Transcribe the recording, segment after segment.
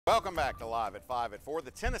Welcome back to Live at 5 at 4. The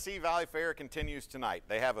Tennessee Valley Fair continues tonight.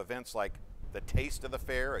 They have events like the Taste of the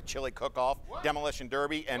Fair, a chili cook-off, demolition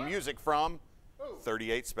derby, and music from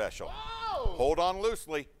 38 Special. Hold on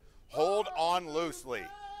loosely. Hold on loosely.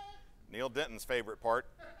 Neal Denton's favorite part,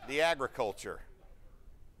 the agriculture,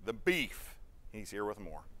 the beef. He's here with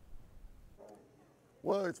more.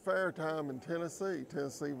 Well, it's fair time in Tennessee.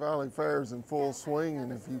 Tennessee Valley Fair is in full swing,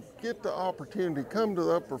 and if you get the opportunity, come to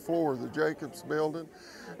the upper floor of the Jacobs building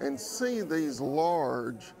and see these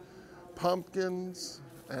large pumpkins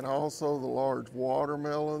and also the large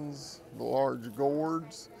watermelons, the large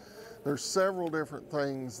gourds. There's several different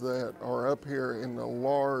things that are up here in the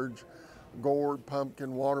large gourd,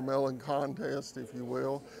 pumpkin, watermelon contest, if you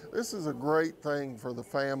will. This is a great thing for the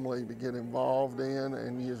family to get involved in,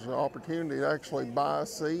 and use the opportunity to actually buy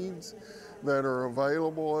seeds that are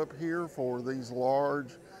available up here for these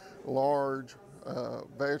large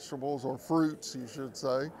vegetables, or fruits, you should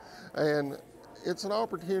say. And it's an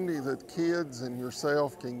opportunity that kids and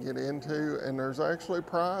yourself can get into, and there's actually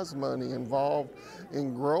prize money involved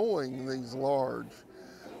in growing these large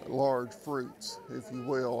fruits, if you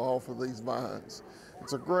will, off of these vines.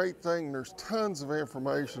 It's a great thing. There's tons of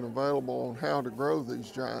information available on how to grow these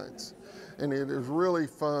giants, and it is really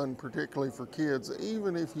fun, particularly for kids.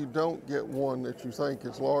 Even if you don't get one that you think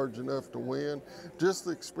is large enough to win, just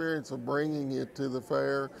the experience of bringing it to the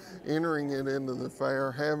fair, entering it into the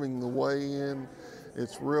fair, having the weigh-in,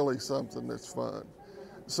 it's really something that's fun.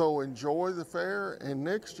 So enjoy the fair, and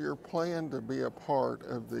next year plan to be a part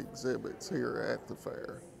of the exhibits here at the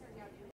fair.